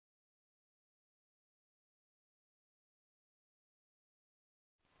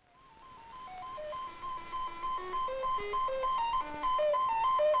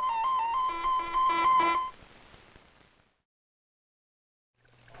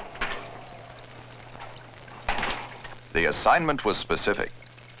The assignment was specific.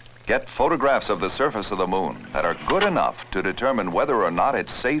 Get photographs of the surface of the moon that are good enough to determine whether or not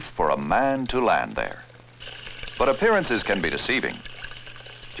it's safe for a man to land there. But appearances can be deceiving.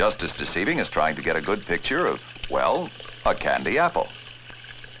 Just as deceiving as trying to get a good picture of, well, a candy apple.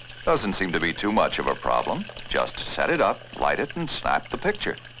 Doesn't seem to be too much of a problem. Just set it up, light it, and snap the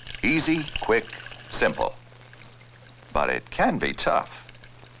picture. Easy, quick, simple. But it can be tough.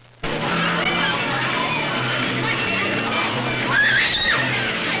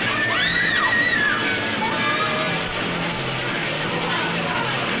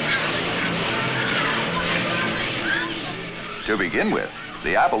 To begin with,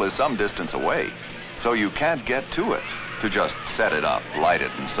 the apple is some distance away, so you can't get to it to just set it up, light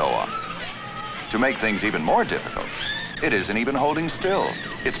it, and so on. To make things even more difficult, it isn't even holding still.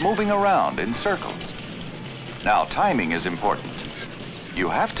 It's moving around in circles. Now, timing is important. You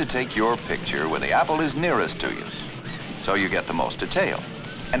have to take your picture when the apple is nearest to you, so you get the most detail,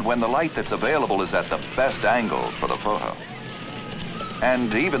 and when the light that's available is at the best angle for the photo.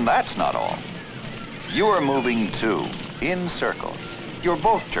 And even that's not all. You are moving too, in circles. You're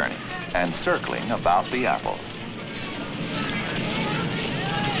both turning and circling about the apple.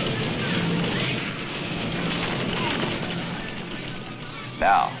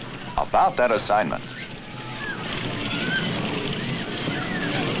 Now, about that assignment.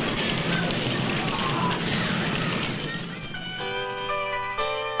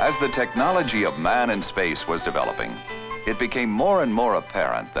 As the technology of man in space was developing, it became more and more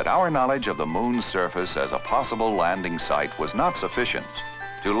apparent that our knowledge of the moon's surface as a possible landing site was not sufficient.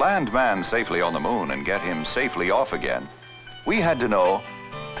 To land man safely on the moon and get him safely off again, we had to know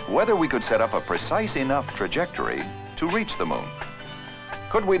whether we could set up a precise enough trajectory to reach the moon.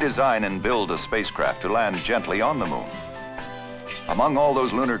 Could we design and build a spacecraft to land gently on the moon? Among all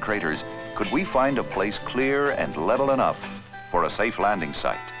those lunar craters, could we find a place clear and level enough for a safe landing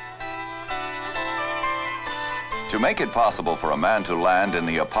site? To make it possible for a man to land in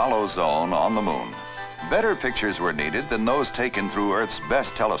the Apollo zone on the moon, better pictures were needed than those taken through Earth's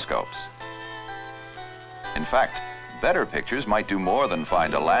best telescopes. In fact, better pictures might do more than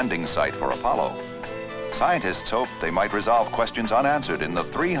find a landing site for Apollo. Scientists hoped they might resolve questions unanswered in the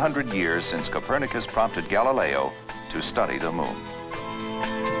 300 years since Copernicus prompted Galileo to study the moon.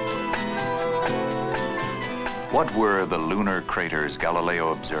 What were the lunar craters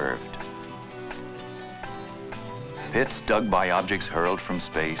Galileo observed? Pits dug by objects hurled from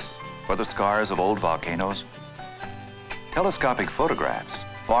space, or the scars of old volcanoes? Telescopic photographs,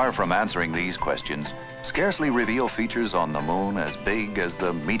 far from answering these questions, scarcely reveal features on the moon as big as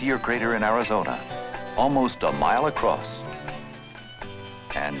the meteor crater in Arizona, almost a mile across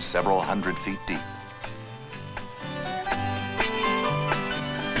and several hundred feet deep.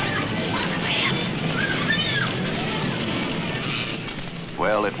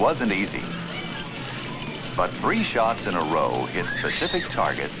 Well, it wasn't easy. But 3 shots in a row hit specific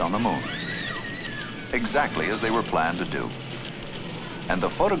targets on the moon, exactly as they were planned to do. And the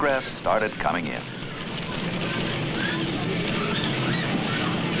photographs started coming in.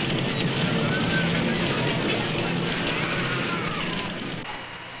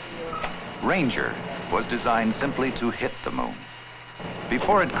 Ranger was designed simply to hit the moon.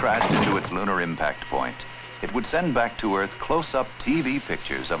 Before it crashed into its lunar impact point, it would send back to Earth close-up TV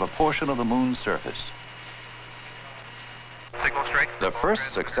pictures of a portion of the moon's surface. The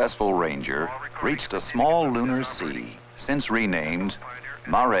first successful Ranger reached a small lunar sea, since renamed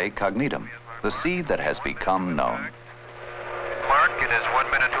Mare Cognitum, the sea that has become known. Mark, it is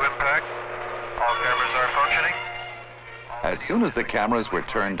 1 minute to impact. All cameras are functioning. As soon as the cameras were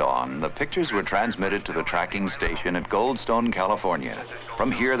turned on, the pictures were transmitted to the tracking station at Goldstone, California.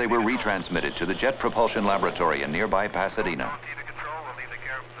 From here, they were retransmitted to the Jet Propulsion Laboratory in nearby Pasadena.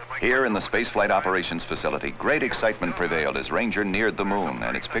 Here in the Spaceflight Operations Facility, great excitement prevailed as Ranger neared the moon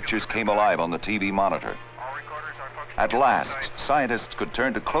and its pictures came alive on the TV monitor. At last, scientists could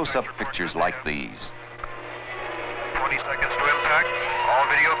turn to close-up pictures like these. 20 seconds to impact. All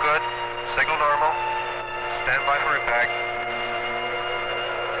video good. Signal normal. Stand by for impact.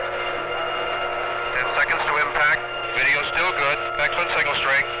 10 seconds to impact. Video still good. Excellent signal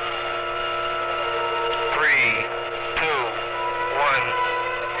strength. 3, 2, 1.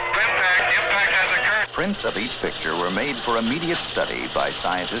 Impact has occurred. Prints of each picture were made for immediate study by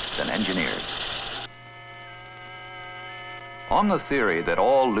scientists and engineers. On the theory that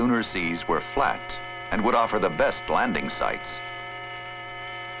all lunar seas were flat and would offer the best landing sites,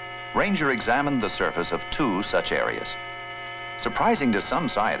 Ranger examined the surface of 2 such areas. Surprising to some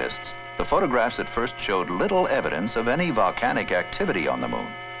scientists, the photographs at first showed little evidence of any volcanic activity on the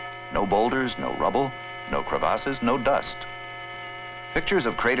moon. No boulders, no rubble, no crevasses, no dust. Pictures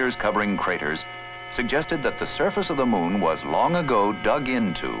of craters covering craters suggested that the surface of the moon was long ago dug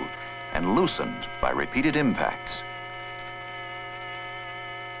into and loosened by repeated impacts.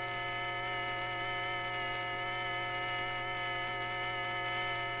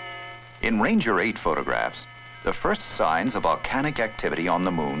 In Ranger 8 photographs, the first signs of volcanic activity on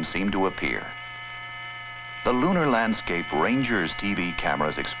the moon seem to appear. The lunar landscape Ranger's TV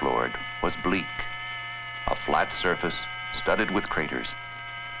cameras explored was bleak, a flat surface studded with craters.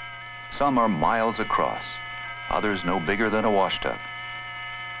 Some are miles across, others no bigger than a washtub.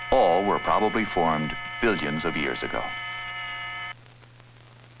 All were probably formed billions of years ago.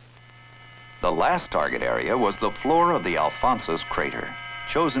 The last target area was the floor of the Alphonsus crater,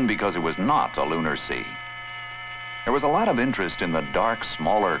 chosen because it was not a lunar sea. There was a lot of interest in the dark,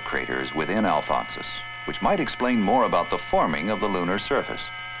 smaller craters within Alphonsus, which might explain more about the forming of the lunar surface.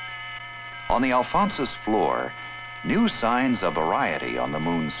 On the Alphonsus floor, new signs of variety on the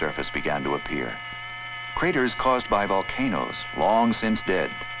moon's surface began to appear. Craters caused by volcanoes, long since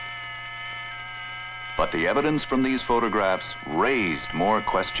dead. But the evidence from these photographs raised more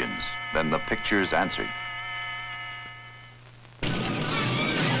questions than the pictures answered.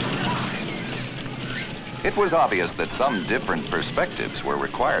 It was obvious that some different perspectives were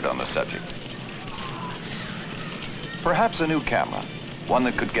required on the subject. Perhaps a new camera, one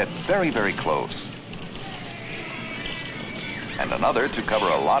that could get very, very close. And another to cover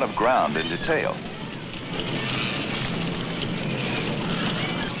a lot of ground in detail.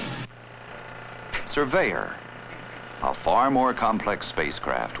 Surveyor, a far more complex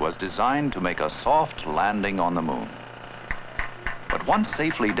spacecraft, was designed to make a soft landing on the moon. But once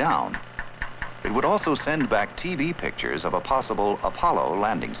safely down, it would also send back TV pictures of a possible Apollo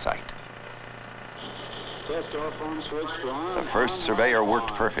landing site. The first Surveyor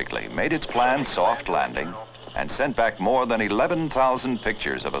worked perfectly, made its planned soft landing, and sent back more than 11,000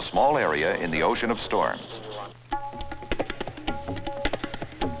 pictures of a small area in the ocean of storms.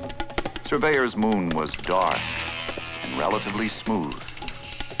 Surveyor's moon was dark and relatively smooth,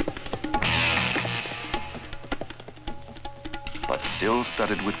 but still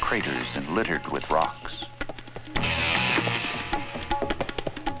studded with craters and littered with rocks.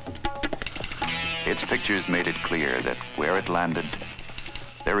 Its pictures made it clear that where it landed,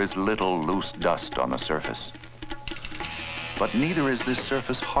 there is little loose dust on the surface. But neither is this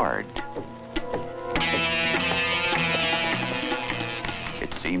surface hard.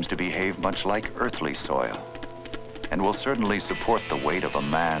 It seems to behave much like earthly soil and will certainly support the weight of a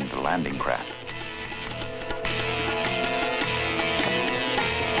manned landing craft.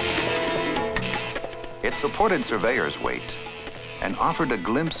 It supported Surveyor's weight and offered a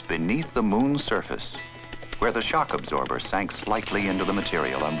glimpse beneath the moon's surface, where the shock absorber sank slightly into the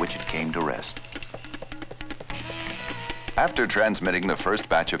material on which it came to rest. After transmitting the first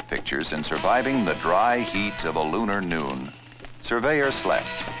batch of pictures and surviving the dry heat of a lunar noon, Surveyor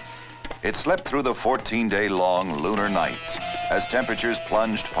slept. It slept through the 14-day-long lunar night as temperatures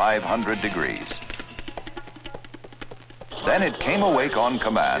plunged 500 degrees. Then it came awake on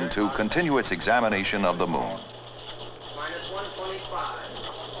command to continue its examination of the moon.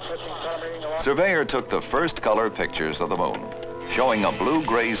 Surveyor took the first color pictures of the moon, showing a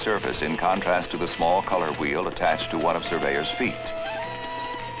blue-gray surface in contrast to the small color wheel attached to one of Surveyor's feet.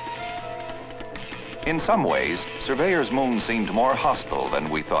 In some ways, Surveyor's moon seemed more hostile than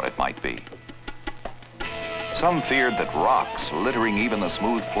we thought it might be. Some feared that rocks littering even the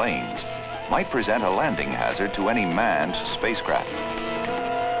smooth plains might present a landing hazard to any manned spacecraft.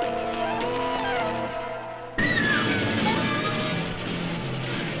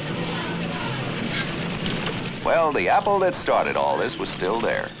 Well, the apple that started all this was still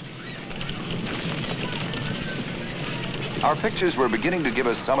there. Our pictures were beginning to give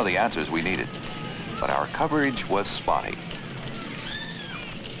us some of the answers we needed, but our coverage was spotty.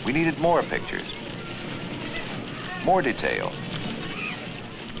 We needed more pictures, more detail,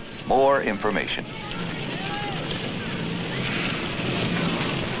 more information.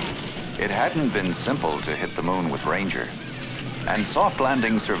 It hadn't been simple to hit the moon with Ranger, and soft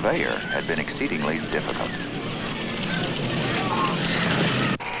landing Surveyor had been exceedingly difficult.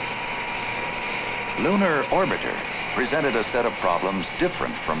 Lunar Orbiter presented a set of problems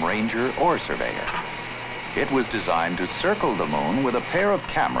different from Ranger or Surveyor. It was designed to circle the moon with a pair of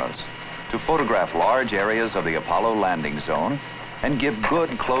cameras to photograph large areas of the Apollo landing zone and give good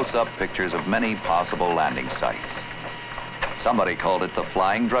close-up pictures of many possible landing sites. Somebody called it the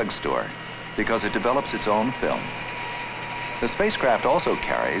flying drugstore because it develops its own film. The spacecraft also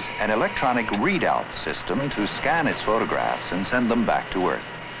carries an electronic readout system to scan its photographs and send them back to Earth.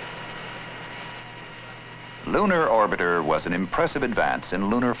 Lunar Orbiter was an impressive advance in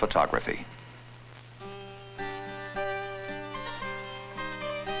lunar photography.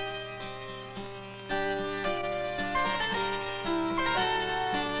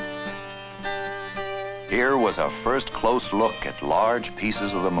 Here was a first close look at large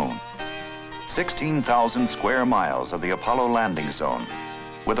pieces of the moon. 16,000 square miles of the Apollo landing zone,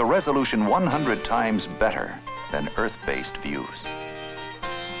 with a resolution 100 times better than Earth-based views.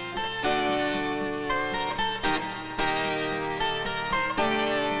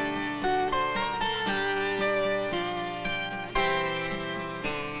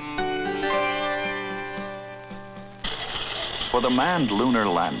 For the manned lunar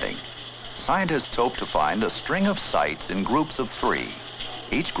landing, scientists hope to find a string of sites in groups of 3,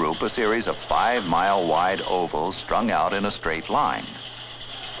 each group a series of 5-mile-wide ovals strung out in a straight line.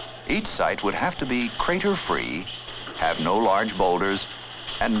 Each site would have to be crater-free, have no large boulders,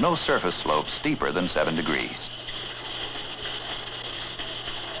 and no surface slope steeper than 7 degrees.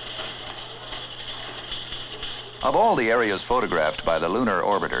 Of all the areas photographed by the lunar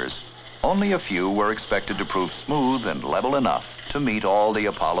orbiters, only a few were expected to prove smooth and level enough to meet all the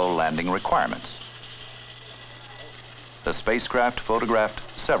Apollo landing requirements. The spacecraft photographed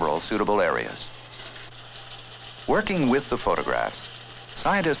several suitable areas. Working with the photographs,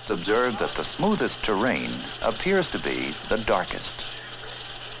 scientists observed that the smoothest terrain appears to be the darkest.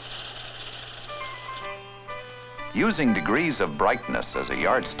 Using degrees of brightness as a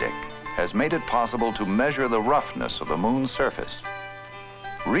yardstick has made it possible to measure the roughness of the moon's surface.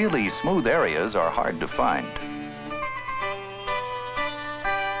 Really smooth areas are hard to find.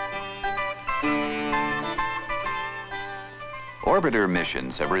 Orbiter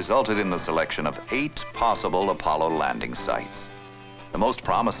missions have resulted in the selection of 8 possible Apollo landing sites. The most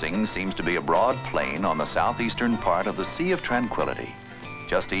promising seems to be a broad plain on the southeastern part of the Sea of Tranquility,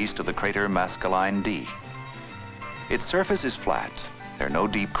 just east of the crater Maskelyne D. Its surface is flat. There are no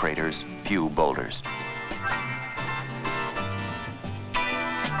deep craters, few boulders.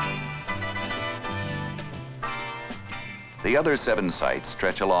 The other 7 sites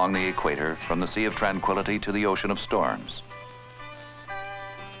stretch along the equator from the Sea of Tranquility to the Ocean of Storms.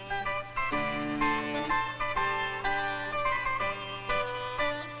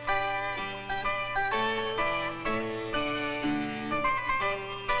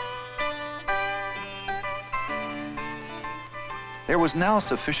 There was now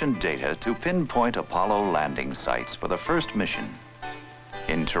sufficient data to pinpoint Apollo landing sites for the first mission.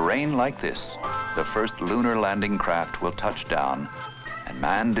 In terrain like this, the first lunar landing craft will touch down and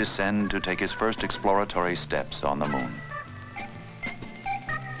man descend to take his first exploratory steps on the moon.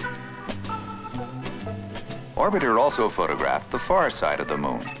 Orbiter also photographed the far side of the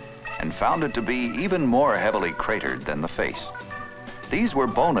moon and found it to be even more heavily cratered than the face. These were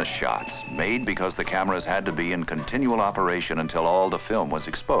bonus shots made because the cameras had to be in continual operation until all the film was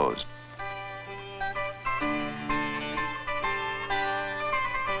exposed.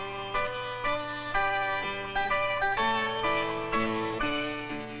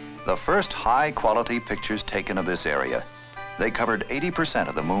 The first high-quality pictures taken of this area, they covered 80%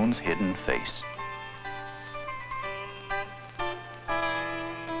 of the moon's hidden face.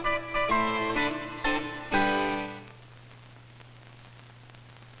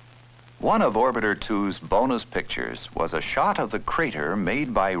 One of Orbiter 2's bonus pictures was a shot of the crater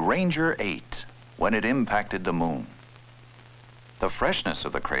made by Ranger 8 when it impacted the moon. The freshness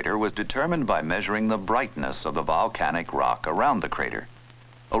of the crater was determined by measuring the brightness of the volcanic rock around the crater.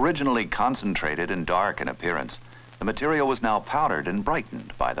 Originally concentrated and dark in appearance, the material was now powdered and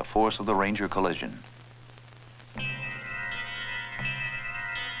brightened by the force of the Ranger collision.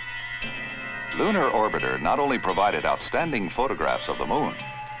 Lunar Orbiter not only provided outstanding photographs of the moon,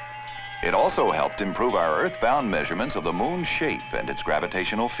 it also helped improve our earthbound measurements of the moon's shape and its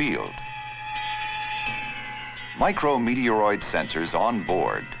gravitational field. Micrometeoroid sensors on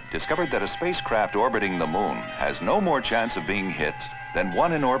board discovered that a spacecraft orbiting the moon has no more chance of being hit than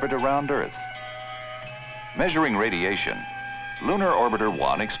one in orbit around Earth. Measuring radiation, Lunar Orbiter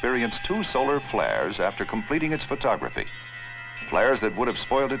 1 experienced 2 solar flares after completing its photography. Flares that would have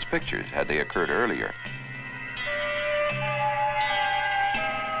spoiled its pictures had they occurred earlier.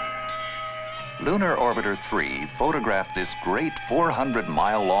 Lunar Orbiter 3 photographed this great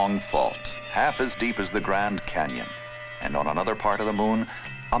 400-mile-long fault, half as deep as the Grand Canyon, and on another part of the moon,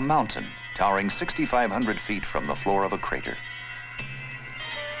 a mountain towering 6,500 feet from the floor of a crater.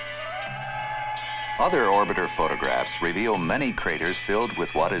 Other orbiter photographs reveal many craters filled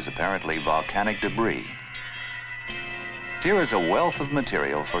with what is apparently volcanic debris. Here is a wealth of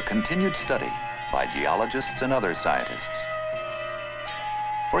material for continued study by geologists and other scientists.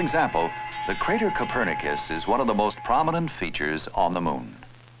 For example, The crater Copernicus is one of the most prominent features on the moon.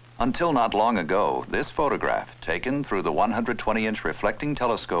 Until not long ago, this photograph, taken through the 120-inch reflecting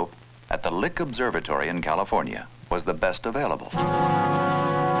telescope at the Lick Observatory in California, was the best available.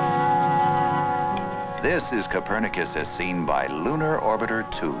 This is Copernicus as seen by Lunar Orbiter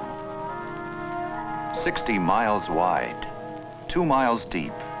 2. 60 miles wide, 2 miles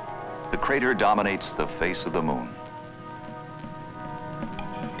deep, the crater dominates the face of the moon.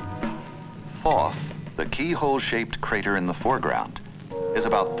 Thoth, the keyhole-shaped crater in the foreground, is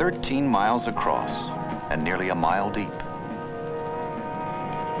about 13 miles across and nearly a mile deep.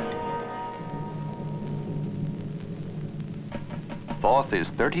 Thoth is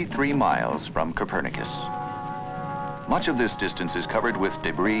 33 miles from Copernicus. Much of this distance is covered with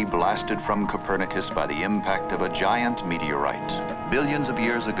debris blasted from Copernicus by the impact of a giant meteorite billions of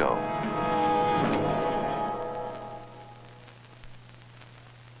years ago.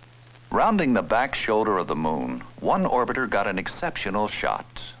 Rounding the back shoulder of the moon, one orbiter got an exceptional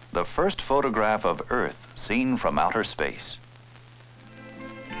shot, the first photograph of Earth seen from outer space.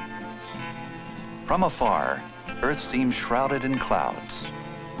 From afar, Earth seems shrouded in clouds,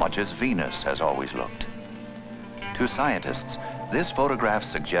 much as Venus has always looked. To scientists, this photograph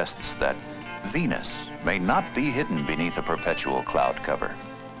suggests that Venus may not be hidden beneath a perpetual cloud cover.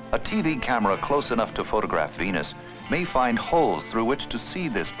 A TV camera close enough to photograph Venus may find holes through which to see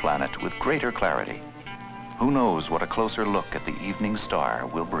this planet with greater clarity. Who knows what a closer look at the evening star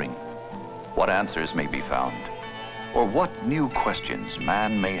will bring? What answers may be found? Or what new questions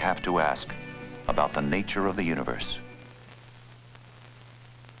man may have to ask about the nature of the universe?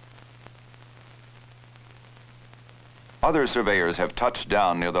 Other surveyors have touched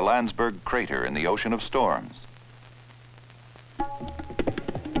down near the Landsberg crater in the Ocean of Storms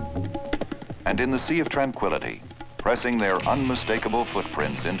and in the Sea of Tranquility, pressing their unmistakable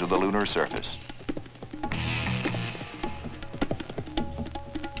footprints into the lunar surface.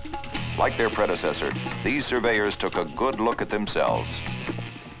 Like their predecessor, these surveyors took a good look at themselves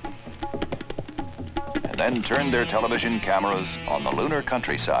and then turned their television cameras on the lunar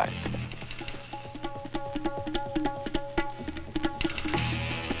countryside.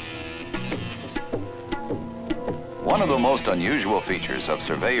 One of the most unusual features of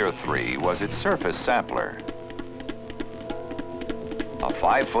Surveyor 3 was its surface sampler. A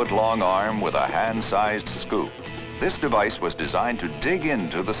 5-foot-long arm with a hand-sized scoop. This device was designed to dig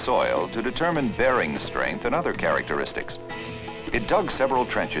into the soil to determine bearing strength and other characteristics. It dug several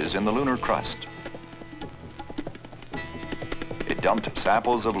trenches in the lunar crust. It dumped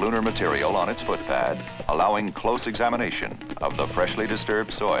samples of lunar material on its footpad, allowing close examination of the freshly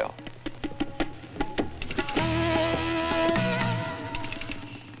disturbed soil.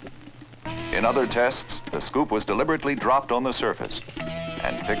 In other tests, the scoop was deliberately dropped on the surface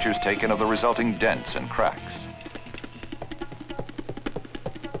and pictures taken of the resulting dents and cracks.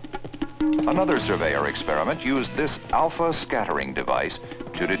 Another surveyor experiment used this alpha scattering device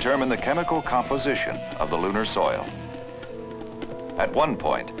to determine the chemical composition of the lunar soil. At one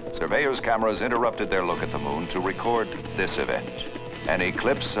point, surveyors' cameras interrupted their look at the moon to record this event, an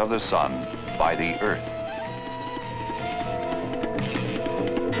eclipse of the sun by the Earth.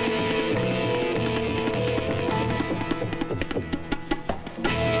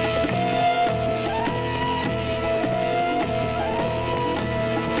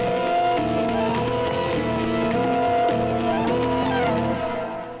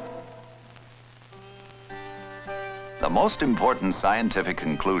 The most important scientific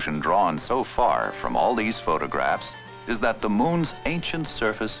conclusion drawn so far from all these photographs is that the moon's ancient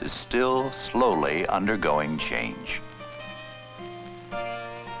surface is still slowly undergoing change.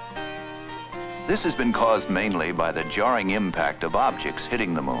 This has been caused mainly by the jarring impact of objects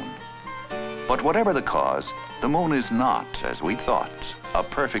hitting the moon. But whatever the cause, the moon is not, as we thought, a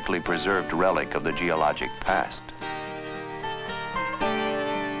perfectly preserved relic of the geologic past.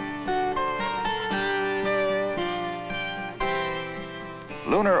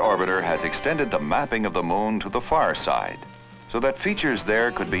 Lunar Orbiter has extended the mapping of the moon to the far side so that features there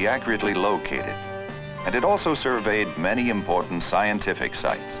could be accurately located. And it also surveyed many important scientific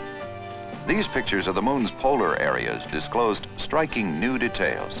sites. These pictures of the moon's polar areas disclosed striking new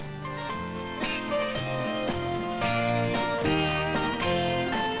details.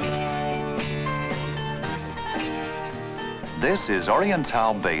 This is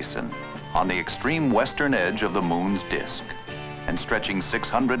Oriental Basin on the extreme western edge of the moon's disk and stretching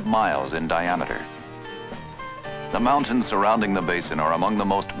 600 miles in diameter. The mountains surrounding the basin are among the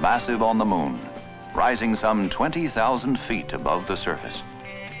most massive on the moon, rising some 20,000 feet above the surface.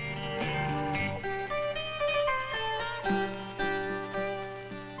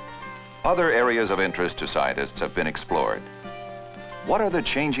 Other areas of interest to scientists have been explored. What are the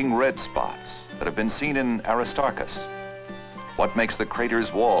changing red spots that have been seen in Aristarchus? What makes the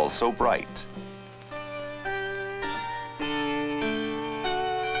crater's walls so bright?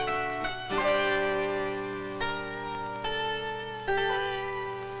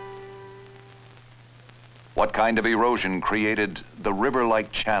 What kind of erosion created the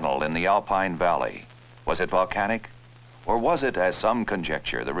river-like channel in the Alpine Valley? Was it volcanic? Or was it, as some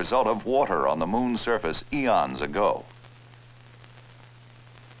conjecture, the result of water on the moon's surface eons ago?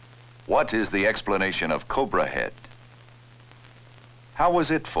 What is the explanation of Cobra Head? How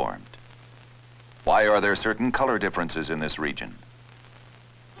was it formed? Why are there certain color differences in this region?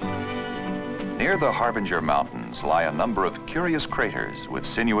 Near the Harbinger Mountains lie a number of curious craters with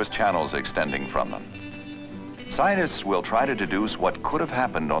sinuous channels extending from them. Scientists will try to deduce what could have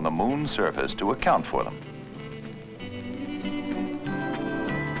happened on the moon's surface to account for them.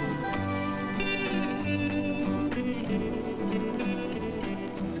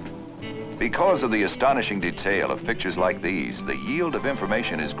 Because of the astonishing detail of pictures like these, the yield of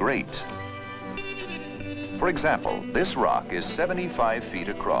information is great. For example, this rock is 75 feet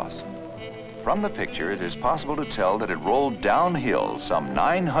across. From the picture, it is possible to tell that it rolled downhill some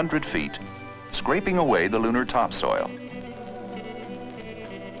 900 feet, scraping away the lunar topsoil.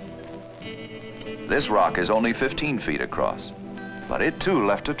 This rock is only 15 feet across, but it too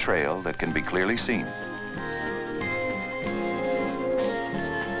left a trail that can be clearly seen.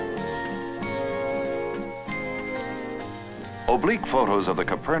 Oblique photos of the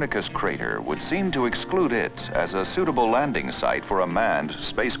Copernicus crater would seem to exclude it as a suitable landing site for a manned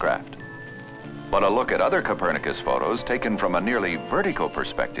spacecraft. But a look at other Copernicus photos taken from a nearly vertical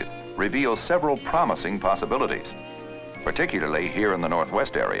perspective reveals several promising possibilities, particularly here in the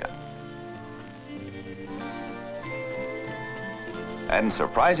northwest area. And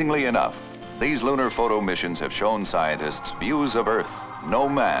surprisingly enough, these lunar photo missions have shown scientists views of Earth no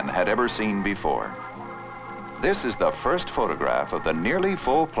man had ever seen before. This is the first photograph of the nearly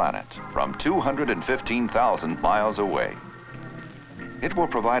full planet from 215,000 miles away. It will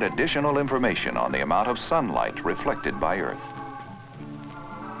provide additional information on the amount of sunlight reflected by Earth.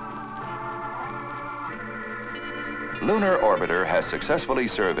 Lunar Orbiter has successfully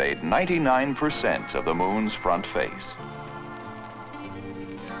surveyed 99% of the moon's front face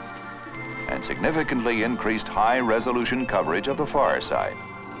and significantly increased high-resolution coverage of the far side.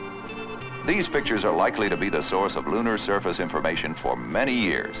 These pictures are likely to be the source of lunar surface information for many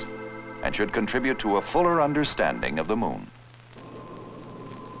years and should contribute to a fuller understanding of the moon.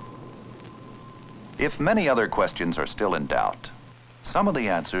 If many other questions are still in doubt, some of the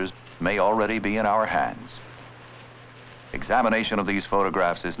answers may already be in our hands. Examination of these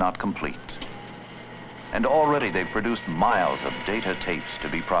photographs is not complete, and already they've produced miles of data tapes to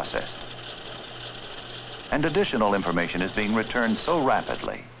be processed. And additional information is being returned so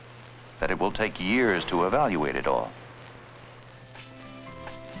rapidly that it will take years to evaluate it all.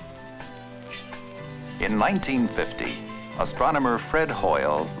 In 1950, astronomer Fred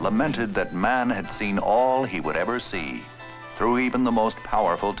Hoyle lamented that man had seen all he would ever see through even the most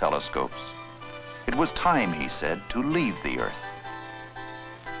powerful telescopes. It was time, he said, to leave the Earth.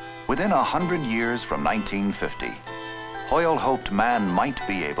 Within 100 years from 1950, Hoyle hoped man might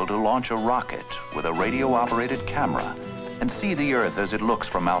be able to launch a rocket with a radio-operated camera and see the Earth as it looks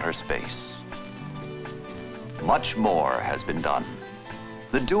from outer space. Much more has been done.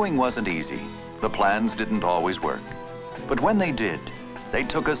 The doing wasn't easy. The plans didn't always work. But when they did, they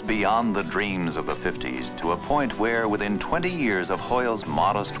took us beyond the dreams of the 50s to a point where, within 20 years of Hoyle's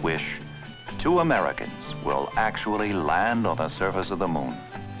modest wish, 2 Americans will actually land on the surface of the moon.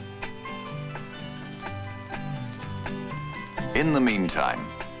 In the meantime,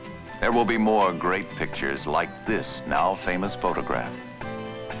 there will be more great pictures like this now famous photograph.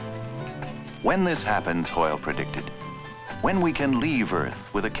 When this happens, Hoyle predicted, when we can leave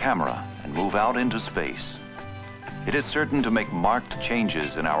Earth with a camera and move out into space, it is certain to make marked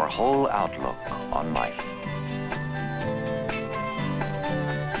changes in our whole outlook on life.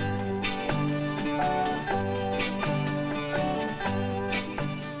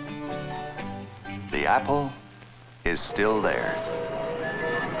 The apple is still there.